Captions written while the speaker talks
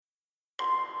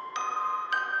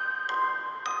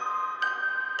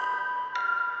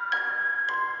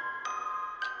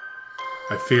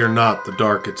I fear not the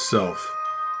dark itself,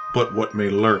 but what may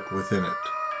lurk within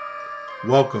it.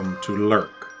 Welcome to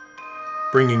Lurk,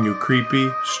 bringing you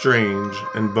creepy, strange,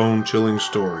 and bone-chilling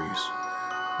stories,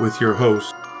 with your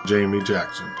host, Jamie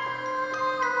Jackson.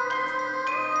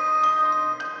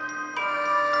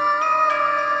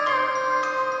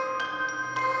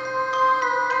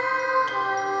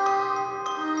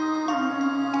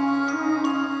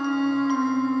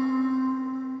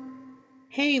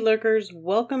 Hey Lurkers,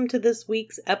 welcome to this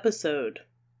week's episode.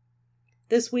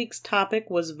 This week's topic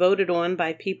was voted on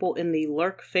by people in the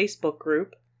Lurk Facebook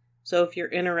group, so if you're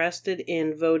interested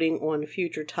in voting on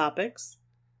future topics,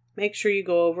 make sure you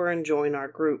go over and join our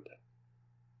group.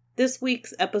 This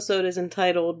week's episode is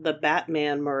entitled The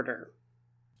Batman Murder.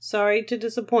 Sorry to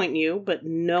disappoint you, but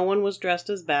no one was dressed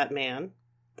as Batman.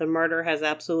 The murder has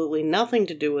absolutely nothing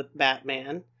to do with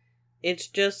Batman. It's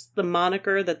just the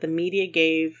moniker that the media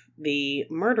gave the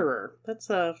murderer.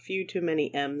 That's a few too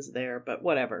many M's there, but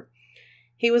whatever.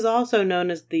 He was also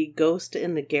known as the Ghost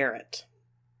in the Garret.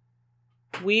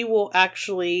 We will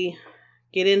actually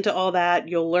get into all that.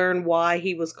 You'll learn why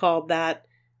he was called that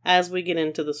as we get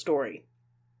into the story.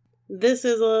 This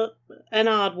is an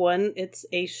odd one. It's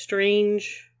a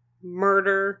strange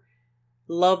murder,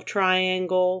 love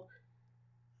triangle.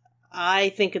 I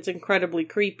think it's incredibly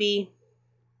creepy.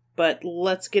 But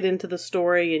let's get into the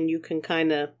story and you can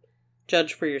kind of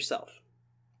judge for yourself.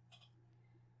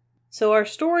 So our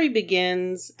story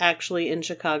begins actually in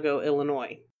Chicago,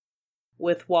 Illinois,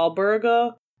 with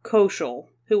Walburga Koschel,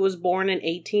 who was born in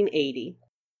 1880,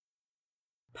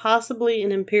 possibly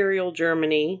in Imperial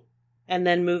Germany, and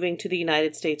then moving to the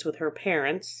United States with her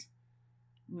parents.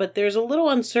 But there's a little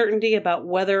uncertainty about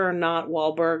whether or not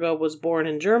Walburga was born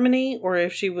in Germany or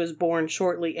if she was born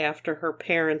shortly after her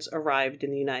parents arrived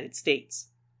in the United States.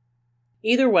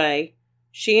 Either way,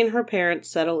 she and her parents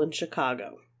settle in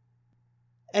Chicago.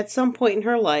 At some point in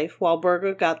her life,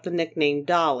 Walburga got the nickname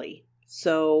Dolly,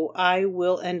 so I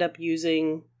will end up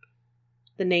using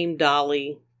the name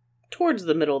Dolly towards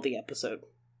the middle of the episode.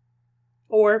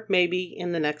 Or maybe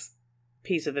in the next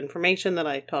piece of information that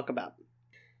I talk about.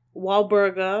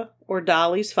 Walburga, or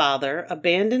Dolly's father,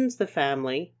 abandons the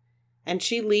family, and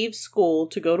she leaves school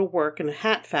to go to work in a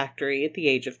hat factory at the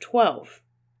age of 12.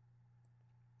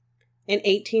 In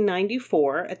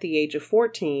 1894, at the age of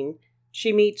 14,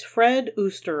 she meets Fred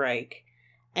Oosterreich,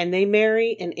 and they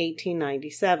marry in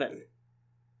 1897.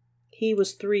 He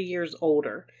was 3 years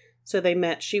older, so they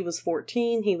met. She was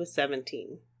 14, he was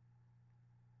 17.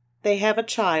 They have a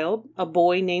child, a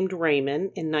boy named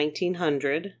Raymond, in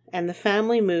 1900, and the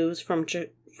family moves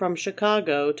from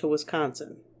Chicago to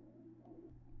Wisconsin.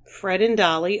 Fred and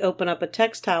Dolly open up a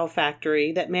textile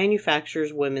factory that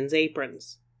manufactures women's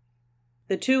aprons.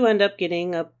 The two end up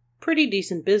getting a pretty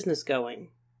decent business going.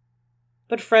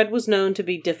 But Fred was known to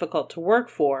be difficult to work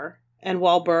for, and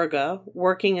Walburga,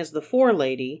 working as the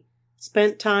forelady,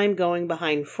 spent time going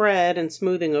behind Fred and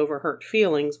smoothing over hurt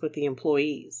feelings with the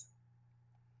employees.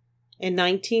 In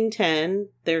 1910,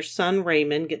 their son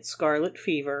Raymond gets scarlet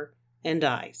fever and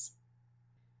dies.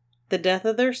 The death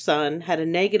of their son had a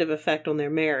negative effect on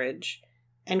their marriage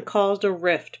and caused a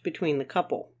rift between the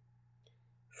couple.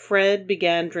 Fred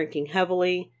began drinking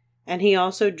heavily, and he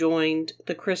also joined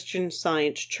the Christian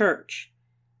Science Church,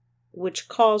 which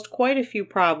caused quite a few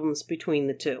problems between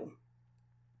the two.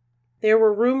 There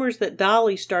were rumors that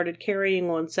Dolly started carrying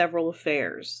on several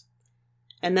affairs,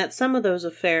 and that some of those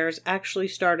affairs actually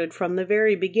started from the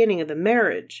very beginning of the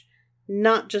marriage,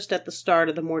 not just at the start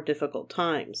of the more difficult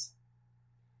times.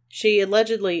 She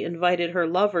allegedly invited her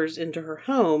lovers into her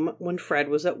home when Fred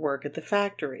was at work at the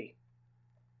factory.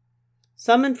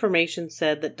 Some information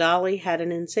said that Dolly had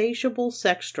an insatiable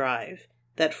sex drive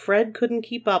that Fred couldn't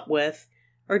keep up with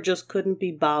or just couldn't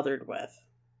be bothered with.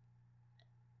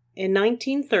 In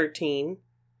 1913,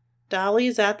 Dolly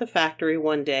is at the factory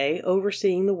one day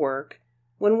overseeing the work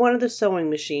when one of the sewing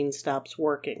machines stops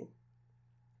working.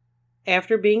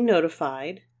 After being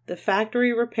notified, the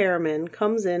factory repairman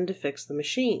comes in to fix the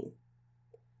machine.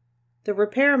 The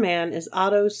repairman is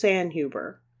Otto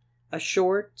Sandhuber, a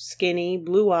short, skinny,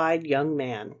 blue-eyed young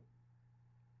man.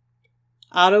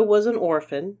 Otto was an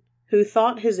orphan who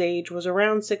thought his age was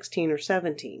around 16 or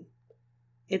 17.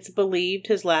 It's believed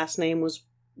his last name was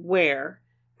Ware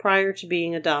prior to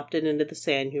being adopted into the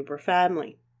Sandhuber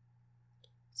family.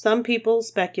 Some people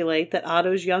speculate that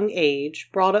Otto's young age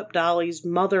brought up Dolly's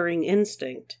mothering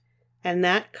instinct, and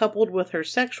that, coupled with her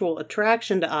sexual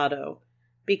attraction to Otto,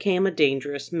 became a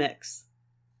dangerous mix.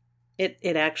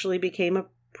 It actually became a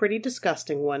pretty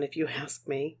disgusting one, if you ask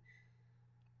me.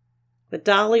 But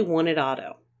Dolly wanted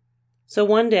Otto. So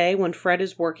one day when Fred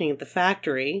is working at the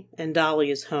factory and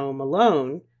Dolly is home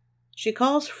alone, she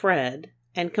calls Fred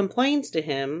and complains to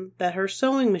him that her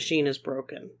sewing machine is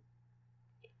broken.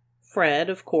 Fred,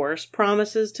 of course,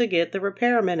 promises to get the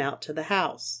repairman out to the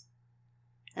house.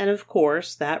 And of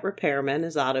course, that repairman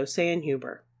is Otto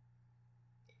Sandhuber.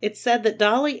 It's said that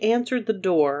Dolly answered the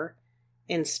door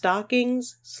in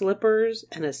stockings, slippers,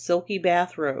 and a silky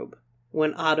bathrobe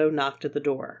when Otto knocked at the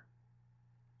door.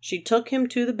 She took him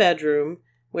to the bedroom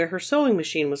where her sewing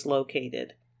machine was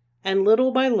located, and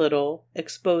little by little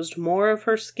exposed more of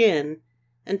her skin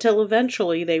until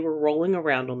eventually they were rolling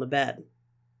around on the bed.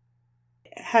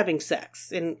 Having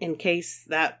sex. In case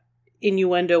that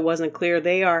innuendo wasn't clear,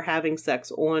 they are having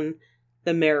sex on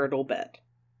the marital bed.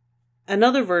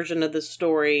 Another version of the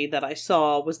story that I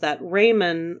saw was that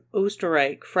Raymond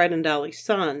Oostenrijk, Fred and Dolly's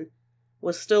son,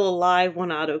 was still alive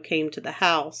when Otto came to the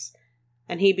house,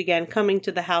 and he began coming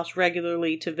to the house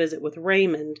regularly to visit with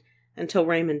Raymond until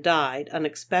Raymond died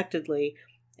unexpectedly,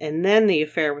 and then the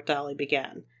affair with Dolly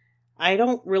began. I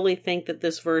don't really think that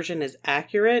this version is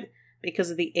accurate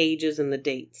because of the ages and the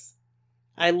dates.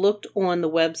 I looked on the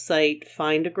website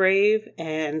Find a Grave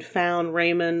and found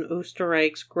Raymond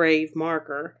Oostenrijk's grave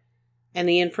marker and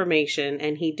the information,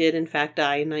 and he did in fact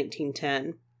die in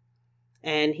 1910.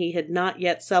 And he had not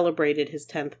yet celebrated his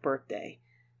 10th birthday.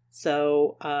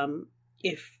 So,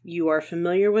 if you are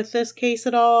familiar with this case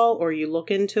at all, or you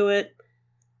look into it,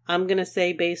 I'm going to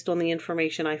say based on the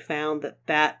information I found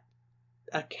that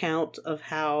account of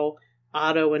how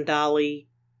Otto and Dolly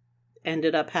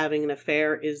ended up having an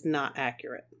affair is not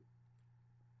accurate.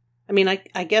 I mean,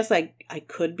 I guess I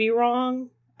could be wrong.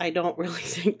 I don't really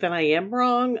think that I am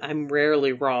wrong. I'm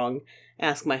rarely wrong,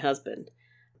 ask my husband.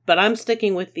 But I'm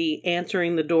sticking with the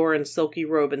answering the door in silky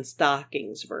robe and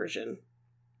stockings version.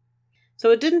 So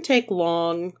it didn't take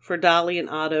long for Dolly and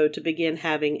Otto to begin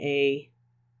having a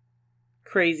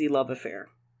crazy love affair.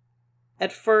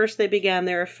 At first, they began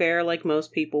their affair like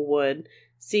most people would,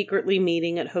 secretly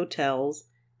meeting at hotels,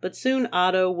 but soon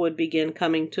Otto would begin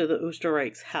coming to the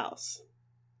Oostenrijk's house.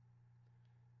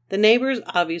 The neighbors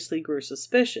obviously grew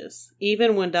suspicious,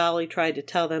 even when Dolly tried to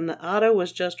tell them that Otto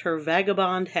was just her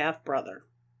vagabond half-brother.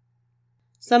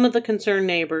 Some of the concerned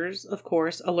neighbors, of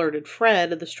course, alerted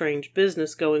Fred of the strange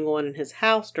business going on in his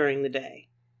house during the day.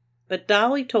 But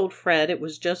Dolly told Fred it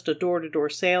was just a door-to-door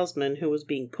salesman who was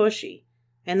being pushy,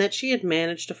 and that she had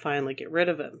managed to finally get rid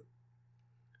of him.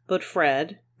 But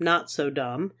Fred, not so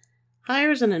dumb,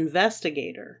 hires an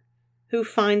investigator who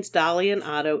finds Dolly and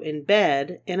Otto in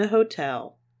bed in a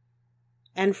hotel,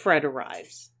 and Fred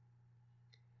arrives.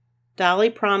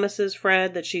 Dolly promises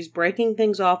Fred that she's breaking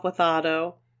things off with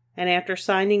Otto, and after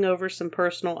signing over some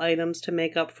personal items to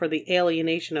make up for the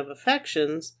alienation of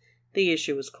affections, the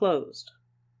issue is closed.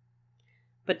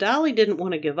 But Dolly didn't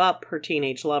want to give up her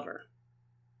teenage lover.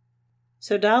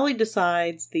 So Dolly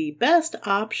decides the best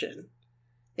option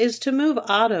is to move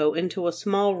Otto into a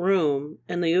small room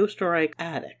in the Oostenrijk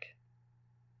attic.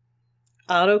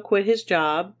 Otto quit his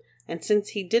job, and since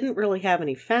he didn't really have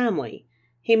any family,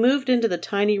 he moved into the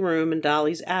tiny room in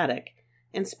Dolly's attic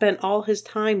and spent all his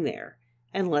time there,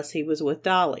 unless he was with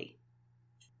Dolly.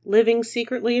 Living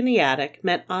secretly in the attic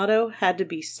meant Otto had to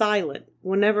be silent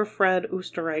whenever Fred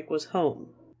Oostenrijk was home.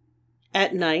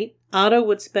 At night, Otto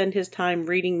would spend his time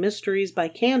reading mysteries by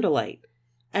candlelight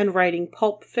and writing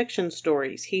pulp fiction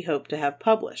stories he hoped to have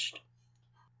published.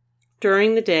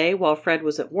 During the day, while Fred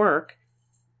was at work,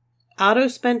 Otto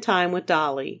spent time with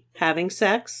Dolly, having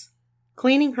sex,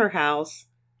 cleaning her house,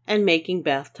 and making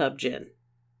bathtub gin.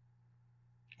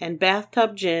 And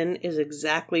bathtub gin is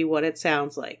exactly what it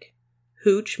sounds like.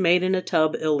 Hooch made in a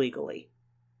tub illegally.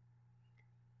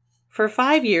 For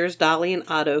 5 years, Dolly and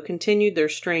Otto continued their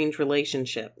strange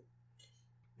relationship.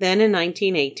 Then in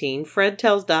 1918, Fred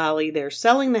tells Dolly they're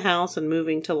selling the house and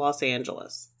moving to Los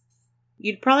Angeles.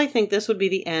 You'd probably think this would be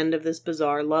the end of this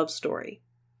bizarre love story.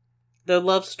 Though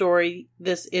love story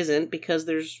this isn't, because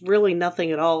there's really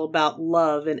nothing at all about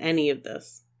love in any of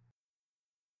this.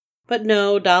 But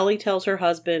no, Dolly tells her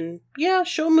husband, yeah,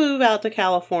 she'll move out to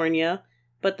California,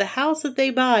 but the house that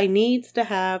they buy needs to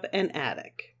have an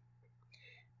attic.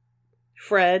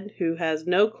 Fred, who has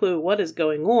no clue what is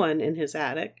going on in his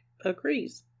attic,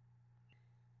 agrees.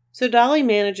 So Dolly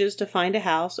manages to find a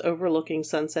house overlooking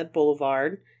Sunset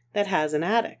Boulevard that has an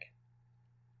attic.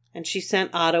 And she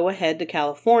sent Otto ahead to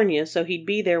California so he'd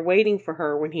be there waiting for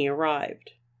her when he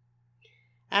arrived.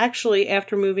 Actually,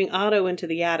 after moving Otto into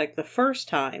the attic the first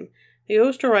time, the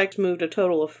Oostenrijks moved a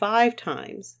total of 5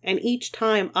 times, and each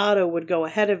time Otto would go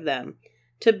ahead of them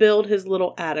to build his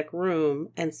little attic room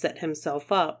and set himself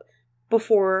up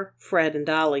before Fred and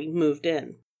Dolly moved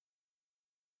in.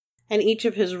 and each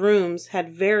of his rooms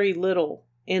had very little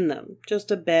in them, just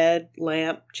a bed,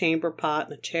 lamp, chamber pot,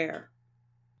 and a chair.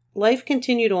 Life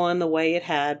continued on the way it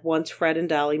had once Fred and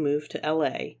Dolly moved to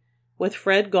L.A., with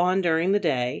Fred gone during the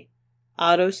day,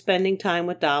 Otto spending time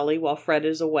with Dolly while Fred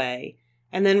is away,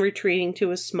 and then retreating to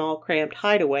his small cramped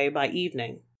hideaway by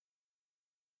evening.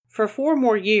 For 4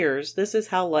 more years, this is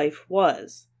how life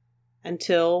was,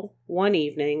 until one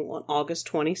evening on August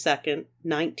 22nd,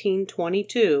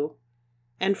 1922,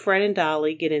 and Fred and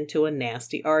Dolly get into a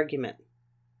nasty argument.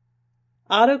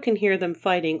 Otto can hear them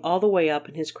fighting all the way up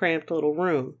in his cramped little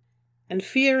room, and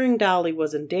fearing Dolly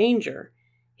was in danger,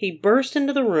 he burst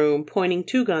into the room pointing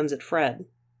 2 guns at Fred.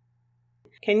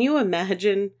 Can you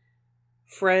imagine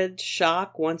Fred's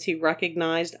shock once he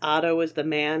recognized Otto as the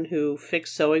man who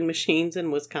fixed sewing machines in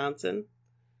Wisconsin?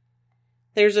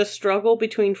 There's a struggle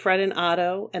between Fred and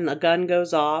Otto, and the gun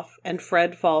goes off, and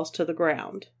Fred falls to the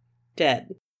ground,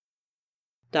 dead.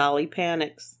 Dolly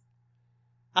panics.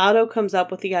 Otto comes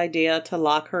up with the idea to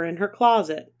lock her in her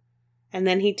closet, and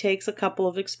then he takes a couple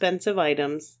of expensive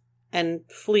items and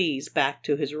flees back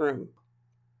to his room.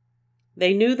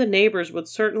 They knew the neighbors would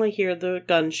certainly hear the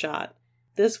gunshot.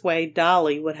 This way,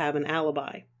 Dolly would have an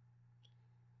alibi.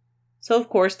 So, of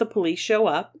course, the police show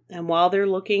up, and while they're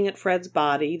looking at Fred's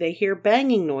body, they hear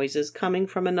banging noises coming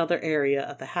from another area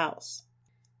of the house.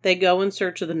 They go in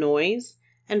search of the noise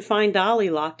and find Dolly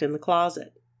locked in the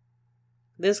closet.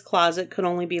 This closet could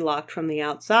only be locked from the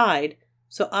outside,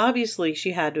 so obviously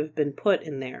she had to have been put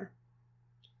in there.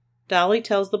 Dolly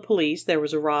tells the police there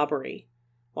was a robbery.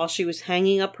 While she was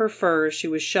hanging up her furs, she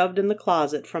was shoved in the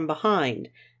closet from behind,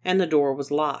 and the door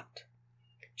was locked.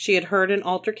 She had heard an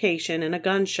altercation and a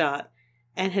gunshot,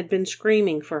 and had been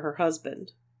screaming for her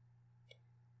husband.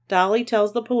 Dolly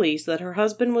tells the police that her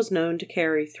husband was known to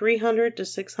carry $300 to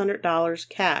 $600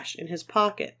 cash in his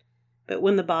pocket, but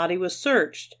when the body was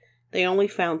searched, they only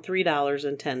found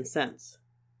 $3.10.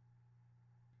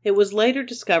 It was later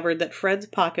discovered that Fred's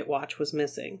pocket watch was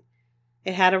missing.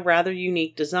 It had a rather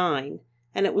unique design,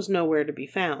 and it was nowhere to be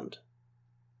found.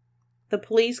 The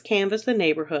police canvassed the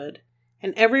neighborhood,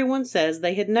 and everyone says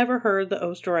they had never heard the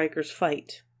Oesterreichers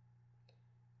fight.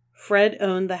 Fred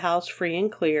owned the house free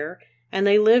and clear, and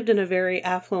they lived in a very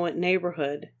affluent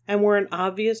neighborhood and were an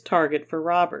obvious target for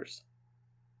robbers.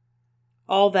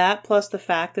 All that, plus the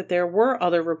fact that there were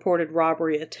other reported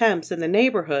robbery attempts in the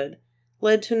neighborhood,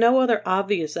 led to no other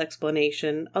obvious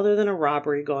explanation other than a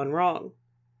robbery gone wrong.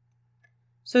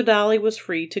 So Dolly was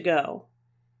free to go,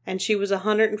 and she was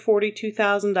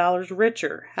 $142,000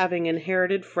 richer, having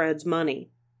inherited Fred's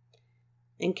money.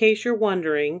 In case you're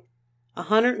wondering,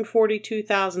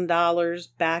 $142,000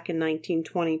 back in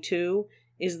 1922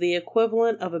 is the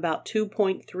equivalent of about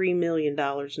 $2.3 million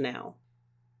now.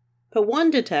 But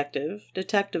one detective,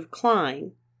 Detective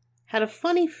Klein, had a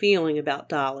funny feeling about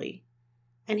Dolly,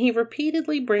 and he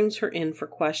repeatedly brings her in for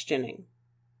questioning.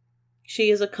 She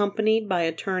is accompanied by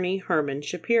attorney Herman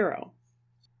Shapiro.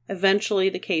 Eventually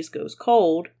the case goes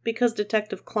cold because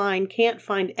Detective Klein can't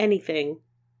find anything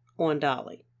on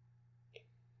Dolly.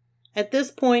 At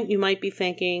this point you might be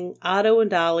thinking Otto and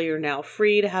Dolly are now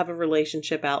free to have a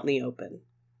relationship out in the open.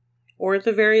 Or at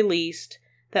the very least,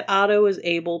 that Otto is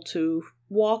able to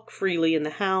walk freely in the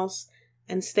house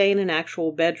and stay in an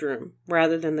actual bedroom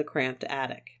rather than the cramped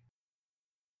attic.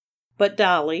 But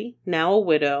Dolly, now a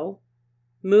widow,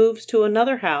 moves to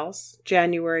another house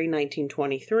January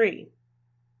 1923.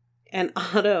 And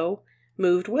Otto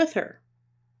moved with her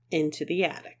into the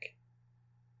attic.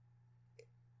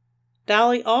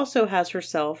 Dolly also has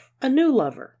herself a new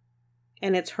lover,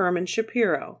 and it's Herman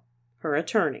Shapiro, her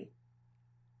attorney.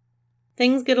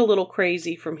 Things get a little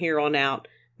crazy from here on out,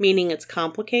 meaning it's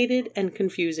complicated and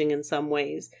confusing in some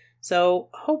ways. So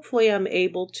hopefully I'm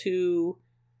able to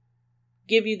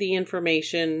give you the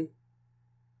information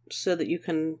so that you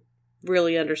can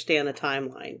really understand the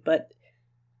timeline. But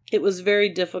it was very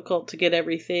difficult to get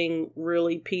everything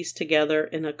really pieced together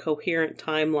in a coherent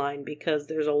timeline because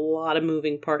there's a lot of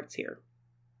moving parts here.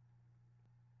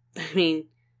 I mean,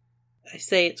 I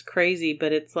say it's crazy,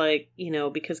 but it's like,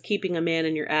 because keeping a man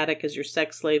in your attic as your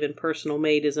sex slave and personal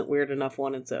maid isn't weird enough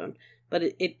on its own. But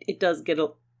it does get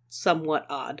somewhat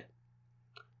odd.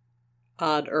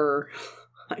 Odder,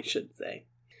 I should say.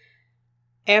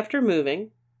 After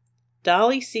moving,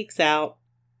 Dolly seeks out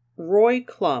Roy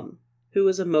Klum, who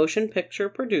is a motion picture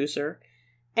producer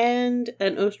and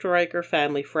an Oesterreicher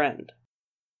family friend.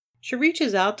 She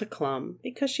reaches out to Klum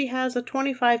because she has a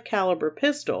 .25 caliber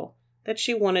pistol that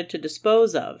she wanted to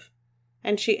dispose of,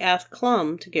 and she asked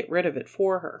Klum to get rid of it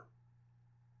for her.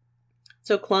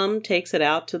 So Klum takes it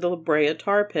out to the La Brea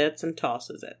tar pits and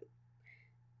tosses it.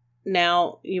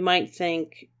 Now, you might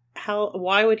think,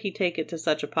 why would he take it to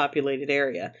such a populated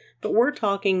area? But we're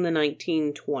talking the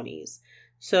 1920s.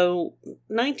 So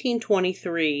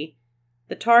 1923,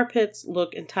 the tar pits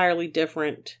look entirely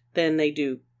different than they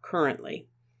do currently.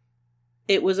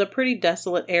 It was a pretty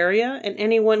desolate area, and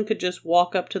anyone could just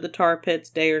walk up to the tar pits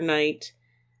day or night.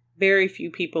 Very few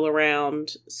people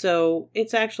around, so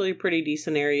it's actually a pretty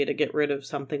decent area to get rid of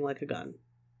something like a gun.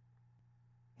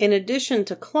 In addition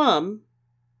to Clum,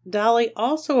 Dolly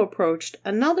also approached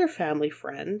another family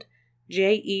friend,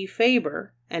 J.E.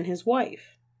 Faber, and his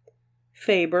wife.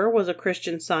 Faber was a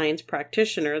Christian Science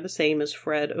practitioner, the same as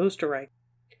Fred Oesterreicher.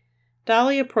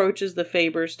 Dolly approaches the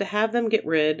Fabers to have them get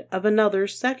rid of another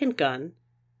second gun,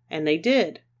 and they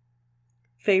did.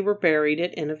 Faber buried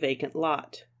it in a vacant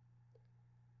lot.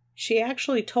 She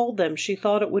actually told them she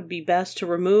thought it would be best to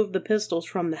remove the pistols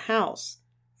from the house,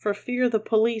 for fear the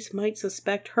police might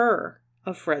suspect her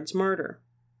of Fred's murder.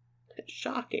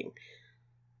 Shocking.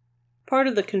 Part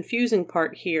of the confusing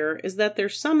part here is that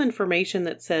there's some information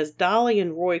that says Dolly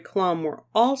and Roy Clum were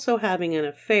also having an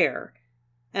affair,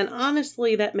 and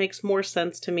honestly that makes more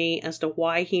sense to me as to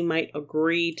why he might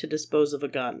agree to dispose of a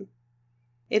gun.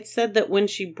 It said that when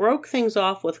she broke things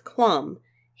off with Clum,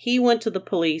 he went to the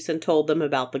police and told them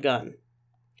about the gun.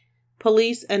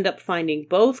 Police end up finding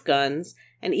both guns,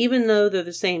 and even though they're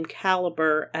the same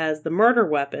caliber as the murder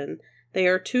weapon, they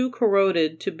are too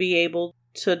corroded to be able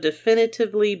to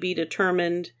definitively be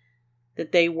determined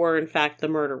that they were in fact the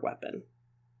murder weapon.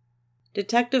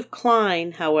 Detective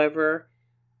Klein, however,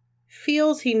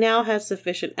 feels he now has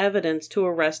sufficient evidence to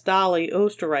arrest Dolly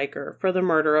Oesterreicher for the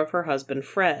murder of her husband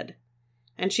Fred,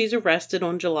 and she's arrested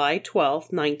on July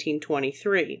 12,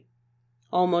 1923,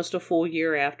 almost a full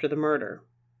year after the murder.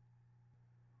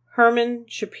 Herman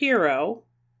Shapiro,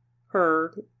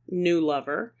 her new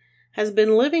lover, has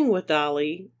been living with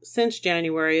Dolly since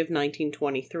January of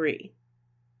 1923.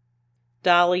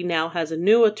 Dolly now has a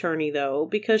new attorney, though,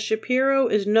 because Shapiro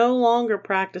is no longer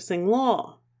practicing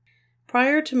law.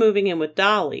 Prior to moving in with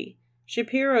Dolly,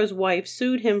 Shapiro's wife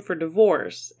sued him for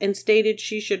divorce and stated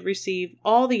she should receive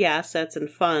all the assets and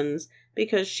funds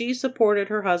because she supported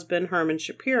her husband Herman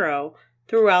Shapiro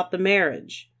throughout the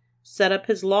marriage, set up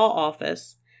his law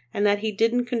office, and that he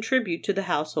didn't contribute to the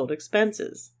household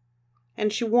expenses.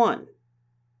 And she won.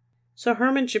 So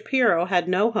Herman Shapiro had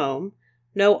no home,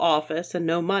 no office, and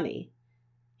no money.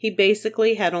 He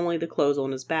basically had only the clothes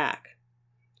on his back.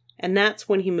 And that's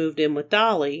when he moved in with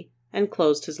Dolly and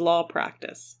closed his law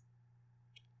practice.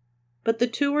 But the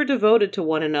two are devoted to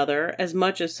one another as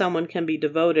much as someone can be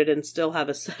devoted and still have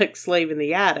a sex slave in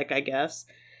the attic, I guess,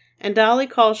 and Dolly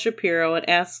calls Shapiro and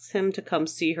asks him to come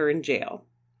see her in jail.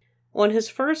 On his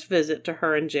first visit to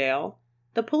her in jail,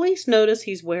 the police notice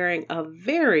he's wearing a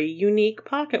very unique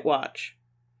pocket watch.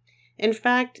 In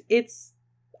fact, it's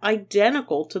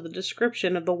identical to the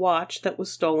description of the watch that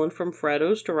was stolen from Fred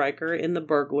Oesterreicher in the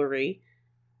burglary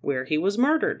where he was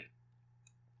murdered.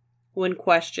 When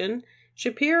questioned,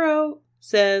 Shapiro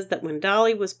says that when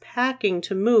Dolly was packing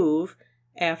to move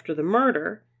after the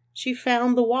murder, she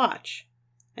found the watch,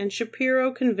 and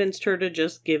Shapiro convinced her to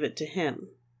just give it to him.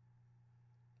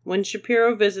 When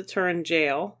Shapiro visits her in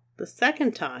jail the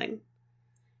second time,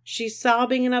 she's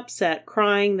sobbing and upset,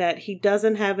 crying that he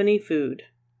doesn't have any food.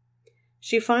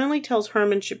 She finally tells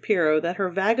Herman Shapiro that her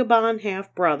vagabond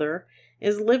half-brother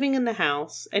is living in the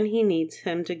house and he needs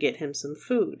him to get him some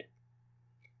food.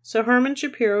 So Herman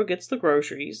Shapiro gets the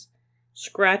groceries,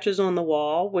 scratches on the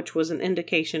wall, which was an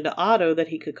indication to Otto that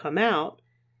he could come out,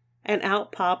 and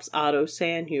out pops Otto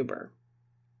Sandhuber.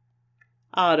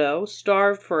 Otto,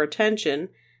 starved for attention,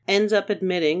 ends up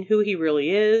admitting who he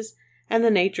really is and the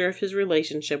nature of his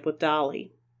relationship with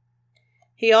Dolly.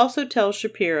 He also tells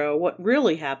Shapiro what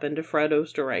really happened to Fred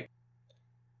Oesterreicher.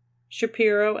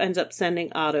 Shapiro ends up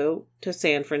sending Otto to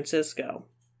San Francisco.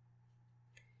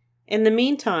 In the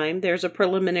meantime, there's a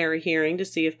preliminary hearing to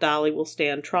see if Dolly will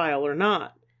stand trial or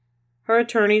not. Her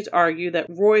attorneys argue that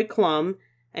Roy Clum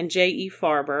and J.E.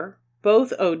 Faber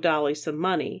both owed Dolly some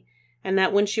money, and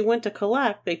that when she went to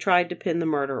collect, they tried to pin the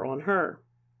murder on her.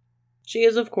 She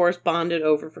is, of course, bonded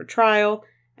over for trial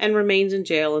and remains in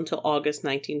jail until August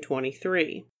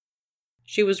 1923.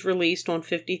 She was released on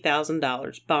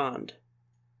 $50,000 bond.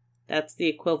 That's the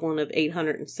equivalent of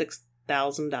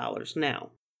 $806,000 now.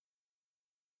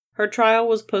 Her trial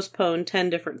was postponed 10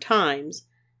 different times,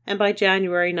 and by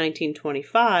January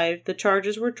 1925, the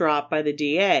charges were dropped by the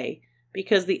DA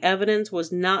because the evidence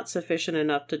was not sufficient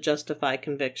enough to justify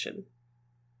conviction.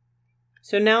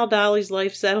 So now Dolly's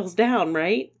life settles down,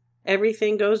 right?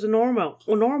 Everything goes to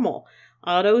normal.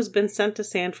 Otto's been sent to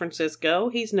San Francisco.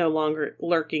 He's no longer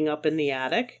lurking up in the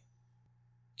attic.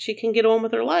 She can get on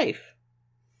with her life.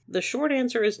 The short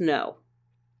answer is no.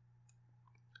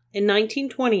 In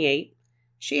 1928,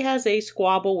 she has a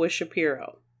squabble with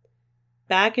Shapiro.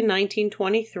 Back in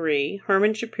 1923,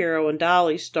 Herman Shapiro and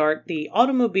Dolly start the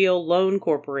Automobile Loan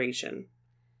Corporation.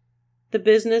 The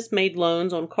business made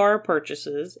loans on car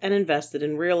purchases and invested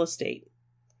in real estate.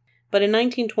 But in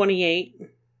 1928,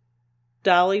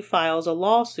 Dolly files a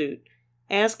lawsuit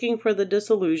asking for the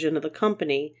dissolution of the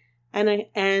company and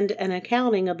an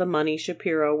accounting of the money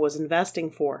Shapiro was investing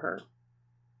for her.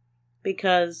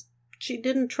 Because she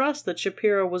didn't trust that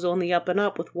Shapiro was on the up and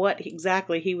up with what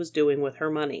exactly he was doing with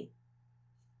her money.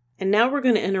 And now we're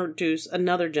going to introduce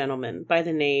another gentleman by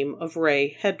the name of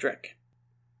Ray Hedrick,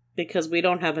 because we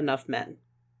don't have enough men.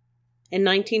 In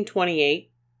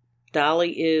 1928,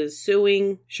 Dolly is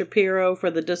suing Shapiro for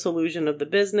the dissolution of the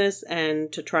business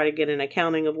and to try to get an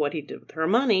accounting of what he did with her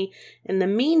money. In the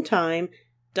meantime,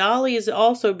 Dolly is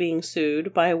also being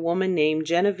sued by a woman named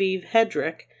Genevieve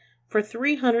Hedrick for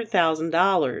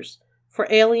 $300,000 for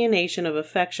alienation of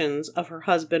affections of her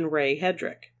husband Ray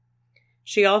Hedrick.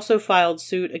 She also filed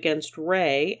suit against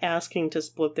Ray, asking to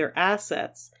split their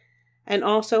assets, and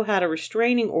also had a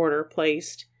restraining order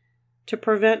placed to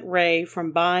prevent Ray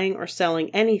from buying or selling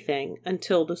anything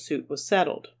until the suit was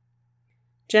settled.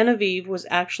 Genevieve was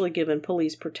actually given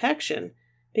police protection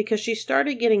because she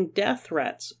started getting death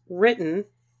threats, written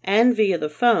and via the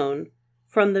phone,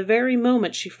 from the very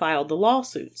moment she filed the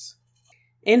lawsuits.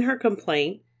 In her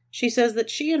complaint, she says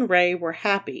that she and Ray were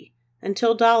happy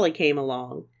until Dolly came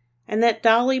along, and that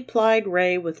Dolly plied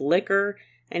Ray with liquor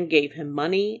and gave him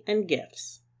money and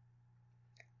gifts.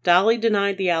 Dolly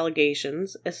denied the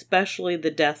allegations, especially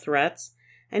the death threats,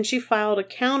 and she filed a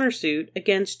countersuit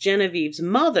against Genevieve's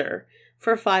mother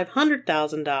for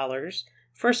 $500,000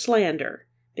 for slander,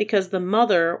 because the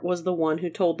mother was the one who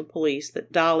told the police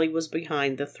that Dolly was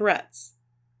behind the threats.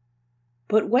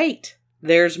 But wait,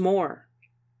 there's more.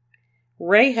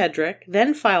 Ray Hedrick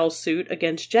then files suit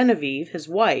against Genevieve, his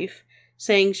wife,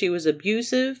 saying she was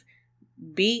abusive,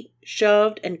 beat,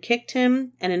 shoved, and kicked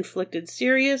him, and inflicted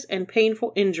serious and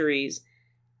painful injuries,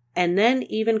 and then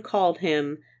even called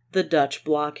him the Dutch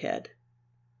blockhead.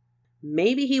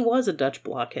 Maybe he was a Dutch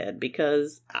blockhead,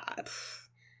 because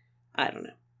I don't know.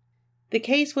 The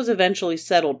case was eventually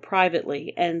settled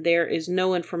privately, and there is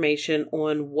no information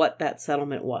on what that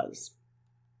settlement was.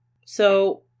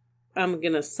 So, I'm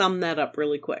going to sum that up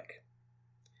really quick.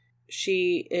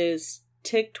 She is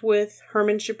ticked with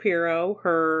Herman Shapiro,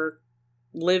 her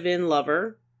live-in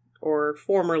lover, or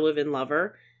former live-in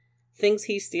lover, thinks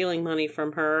he's stealing money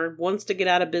from her, wants to get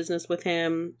out of business with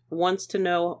him, wants to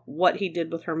know what he did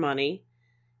with her money.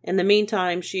 In the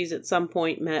meantime, she's at some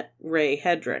point met Ray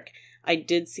Hedrick. I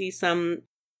did see some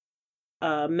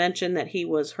mention that he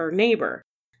was her neighbor.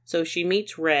 So she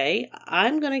meets Ray.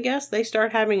 I'm going to guess they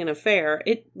start having an affair.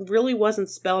 It really wasn't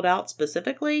spelled out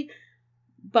specifically,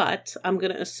 but I'm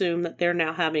going to assume that they're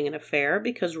now having an affair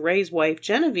because Ray's wife,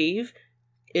 Genevieve,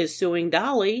 is suing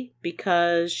Dolly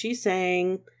because she's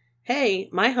saying, hey,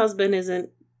 my husband isn't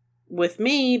with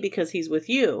me because he's with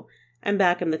you. And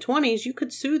back in the 1920s,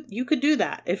 you could do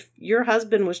that. If your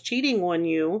husband was cheating on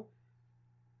you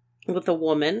with a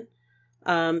woman,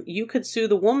 you could sue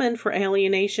the woman for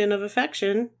alienation of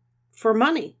affection for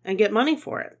money and get money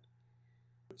for it.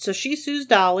 So she sues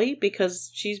Dolly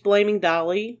because she's blaming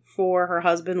Dolly for her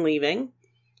husband leaving.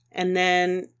 And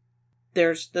then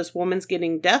there's this woman's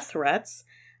getting death threats.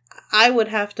 I would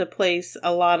have to place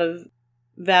a lot of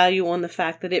value on the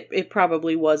fact that it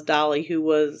probably was Dolly who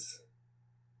was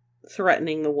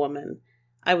threatening the woman.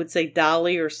 I would say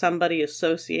Dolly or somebody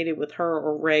associated with her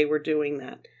or Ray were doing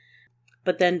that.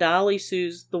 But then Dolly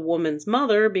sues the woman's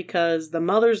mother because the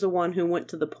mother's the one who went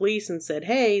to the police and said,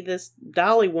 hey, this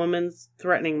Dolly woman's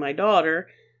threatening my daughter.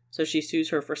 So she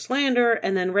sues her for slander.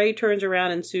 And then Ray turns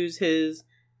around and sues his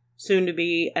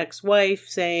soon-to-be ex-wife,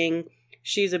 saying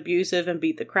she's abusive and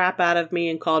beat the crap out of me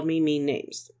and called me mean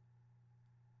names.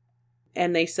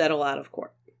 And they settle out of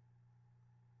court.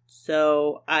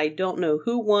 So I don't know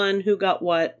who won, who got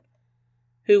what,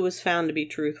 who was found to be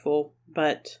truthful,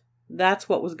 but that's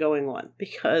what was going on,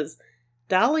 because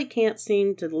Dolly can't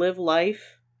seem to live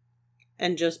life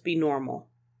and just be normal.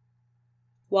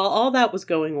 While all that was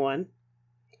going on,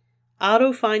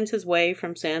 Otto finds his way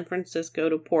from San Francisco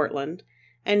to Portland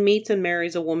and meets and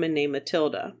marries a woman named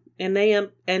Matilda, and they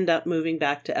end up moving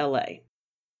back to L.A.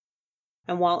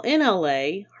 And while in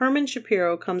L.A., Herman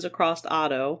Shapiro comes across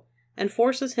Otto and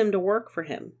forces him to work for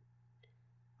him.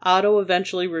 Otto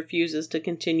eventually refuses to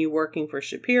continue working for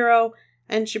Shapiro,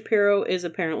 and Shapiro is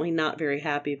apparently not very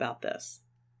happy about this.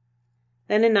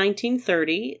 Then in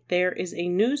 1930, there is a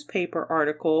newspaper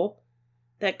article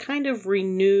that kind of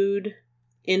renewed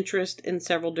interest in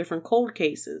several different cold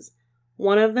cases,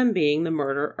 one of them being the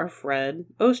murder of Fred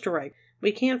Oesterreich.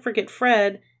 We can't forget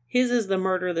Fred. His is the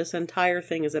murder this entire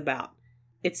thing is about.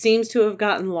 It seems to have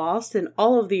gotten lost in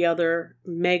all of the other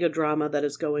mega drama that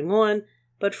is going on,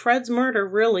 but Fred's murder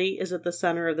really is at the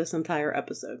center of this entire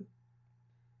episode.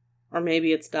 Or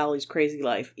maybe it's Dolly's crazy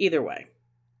life. Either way.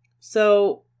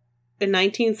 So, in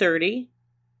 1930,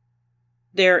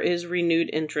 there is renewed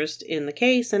interest in the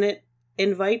case, and it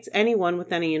invites anyone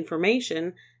with any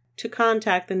information to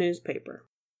contact the newspaper.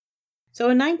 So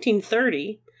in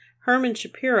 1930, Herman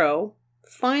Shapiro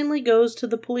finally goes to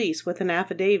the police with an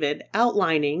affidavit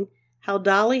outlining how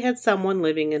Dolly had someone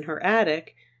living in her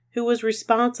attic who was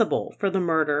responsible for the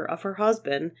murder of her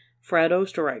husband, Fred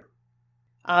Oesterreich.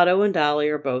 Otto and Dolly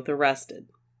are both arrested.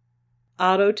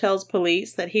 Otto tells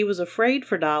police that he was afraid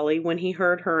for Dolly when he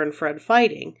heard her and Fred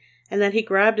fighting, and that he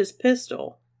grabbed his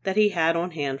pistol that he had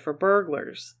on hand for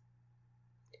burglars.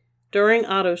 During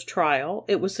Otto's trial,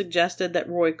 it was suggested that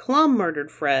Roy Klum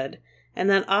murdered Fred, and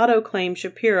that Otto claimed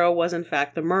Shapiro was in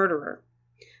fact the murderer.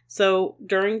 So,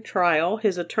 during trial,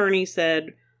 his attorney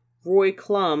said Roy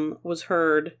Klum was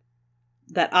heard,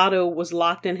 that Otto was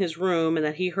locked in his room, and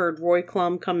that he heard Roy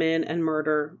Klum come in and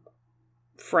murder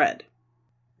Fred.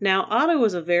 Now, Otto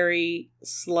was a very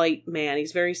slight man.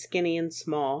 He's very skinny and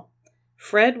small.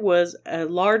 Fred was a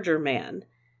larger man.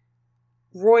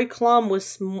 Roy Klum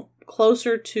was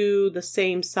closer to the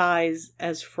same size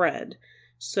as Fred.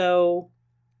 So,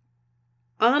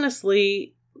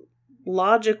 honestly,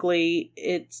 logically,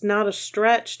 it's not a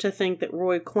stretch to think that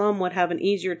Roy Klum would have an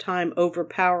easier time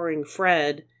overpowering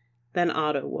Fred than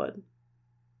Otto would.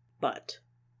 But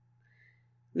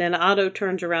then Otto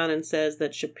turns around and says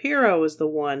that Shapiro is the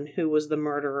one who was the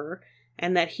murderer,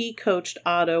 and that he coached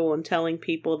Otto on telling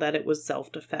people that it was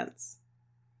self-defense.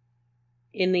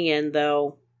 In the end,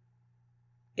 though,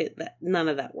 none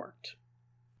of that worked.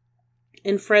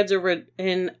 In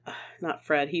not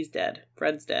Fred, he's dead.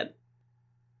 Fred's dead.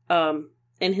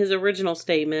 In his original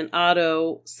statement,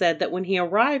 Otto said that when he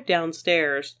arrived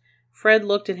downstairs, Fred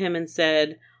looked at him and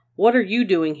said, "What are you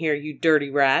doing here, you dirty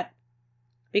rat?"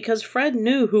 Because Fred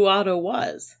knew who Otto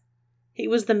was. He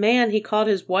was the man he caught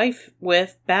his wife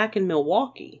with back in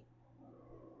Milwaukee.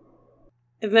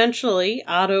 Eventually,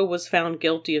 Otto was found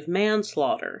guilty of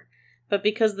manslaughter, but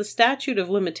because the statute of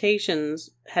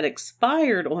limitations had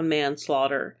expired on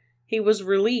manslaughter, he was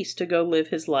released to go live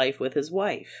his life with his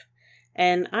wife.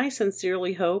 And I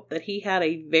sincerely hope that he had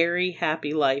a very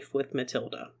happy life with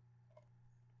Matilda.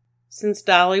 Since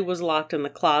Dolly was locked in the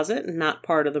closet and not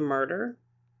part of the murder,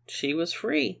 she was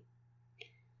free.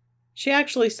 She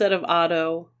actually said of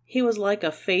Otto, he was like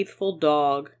a faithful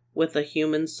dog with a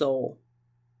human soul.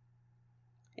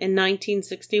 In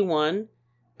 1961,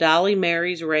 Dolly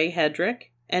marries Ray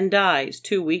Hedrick and dies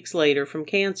 2 weeks later from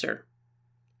cancer.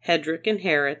 Hedrick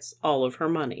inherits all of her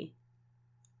money.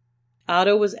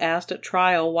 Otto was asked at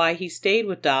trial why he stayed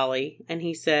with Dolly, and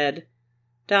he said,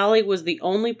 "Dolly was the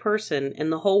only person in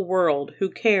the whole world who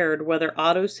cared whether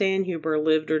Otto Sandhuber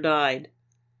lived or died.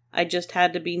 I just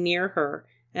had to be near her,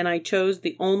 and I chose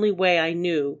the only way I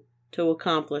knew to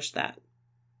accomplish that."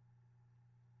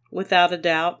 Without a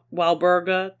doubt,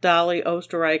 Walburga Dolly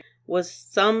Oesterreich was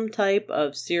some type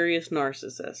of serious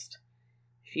narcissist.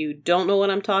 If you don't know what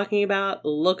I'm talking about,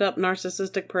 look up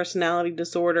narcissistic personality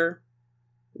disorder.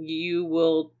 You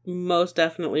will most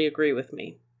definitely agree with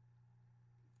me.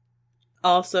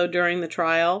 Also, during the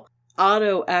trial,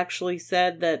 Otto actually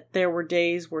said that there were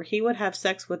days where he would have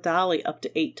sex with Dolly up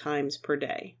to 8 times per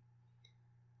day.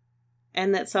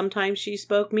 And that sometimes she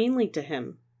spoke meanly to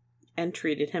him and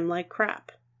treated him like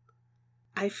crap.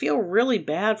 I feel really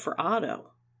bad for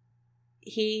Otto.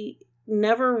 He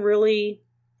never really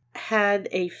had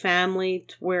a family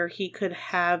where he could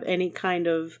have any kind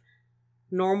of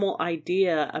normal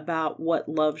idea about what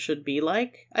love should be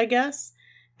like, I guess.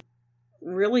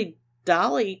 Really,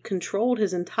 Dolly controlled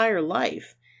his entire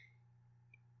life.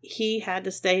 He had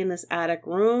to stay in this attic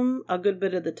room a good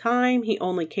bit of the time. He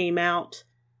only came out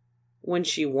when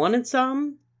she wanted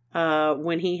some,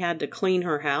 when he had to clean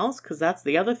her house, because that's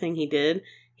the other thing he did.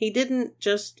 He didn't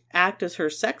just act as her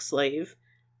sex slave,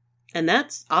 and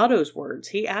that's Otto's words.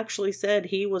 He actually said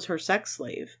he was her sex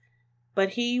slave,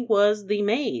 but he was the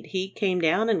maid. He came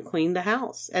down and cleaned the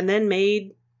house, and then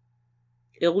made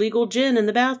illegal gin in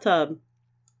the bathtub.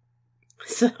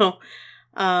 So,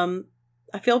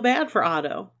 I feel bad for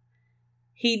Otto.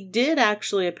 He did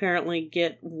actually apparently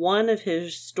get one of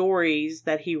his stories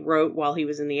that he wrote while he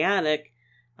was in the attic.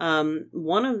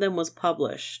 One of them was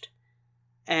published,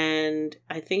 and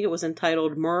I think it was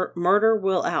entitled Murder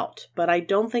Will Out, but I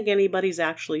don't think anybody's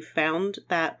actually found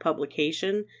that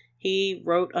publication. He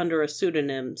wrote under a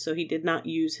pseudonym, so he did not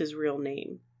use his real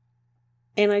name.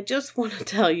 And I just want to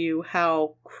tell you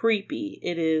how creepy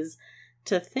it is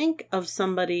to think of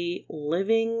somebody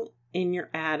living in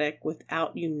your attic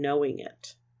without you knowing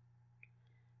it.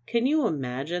 Can you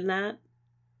imagine that?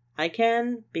 I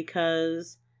can,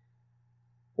 because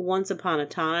once upon a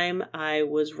time I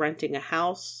was renting a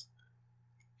house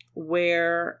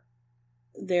where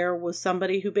there was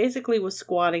somebody who basically was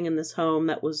squatting in this home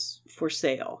that was for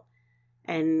sale.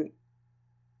 And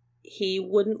he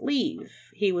wouldn't leave.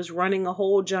 He was running a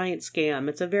whole giant scam.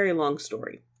 It's a very long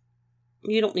story.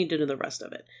 You don't need to know the rest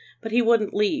of it. But he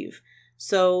wouldn't leave.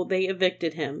 So they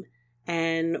evicted him.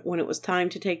 And when it was time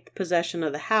to take possession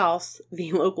of the house,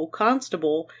 the local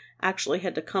constable actually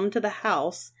had to come to the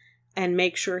house and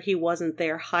make sure he wasn't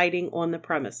there hiding on the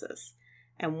premises.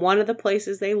 And one of the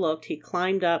places they looked, he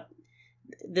climbed up.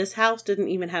 This house didn't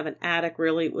even have an attic,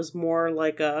 really. It was more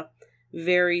like a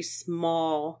very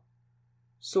small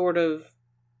sort of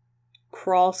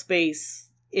crawl space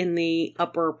in the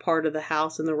upper part of the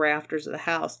house, in the rafters of the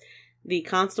house. The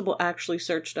constable actually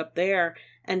searched up there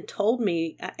and told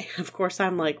me, of course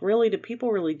I'm like, really? Do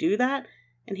people really do that?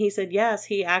 And he said, yes,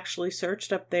 he actually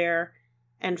searched up there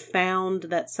and found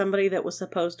that somebody that was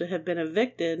supposed to have been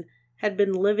evicted had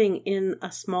been living in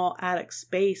a small attic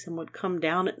space and would come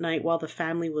down at night while the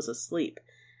family was asleep.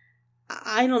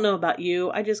 I don't know about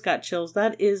you. I just got chills.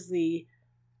 That's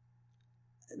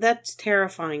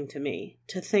terrifying to me,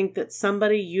 to think that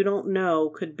somebody you don't know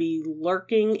could be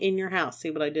lurking in your house. See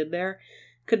what I did there?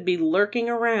 Could be lurking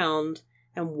around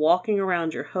and walking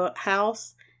around your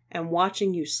house and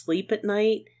watching you sleep at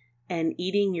night and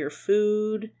eating your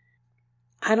food.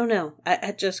 I don't know.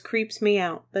 It just creeps me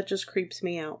out. That just creeps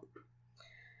me out.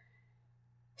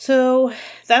 So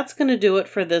that's going to do it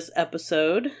for this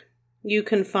episode. You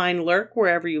can find Lurk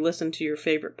wherever you listen to your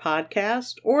favorite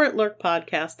podcast or at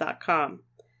lurkpodcast.com.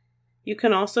 You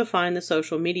can also find the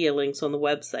social media links on the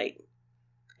website.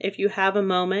 If you have a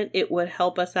moment, it would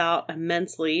help us out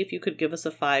immensely if you could give us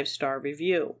a 5-star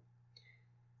review.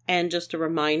 And just a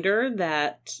reminder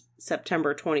that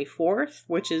September 24th,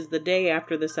 which is the day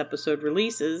after this episode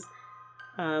releases,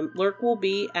 Lurk will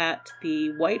be at the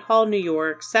Whitehall, New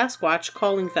York Sasquatch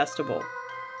Calling Festival.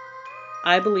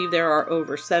 I believe there are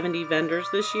over 70 vendors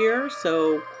this year,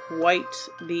 so quite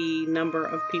the number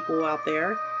of people out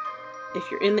there. If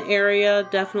you're in the area,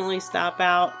 definitely stop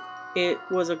out. It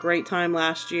was a great time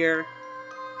last year.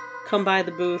 Come by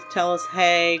the booth, tell us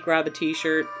hey, grab a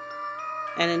t-shirt.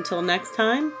 And until next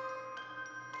time,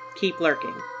 keep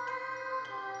lurking.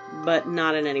 But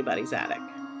not in anybody's attic,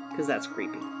 because that's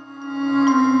creepy.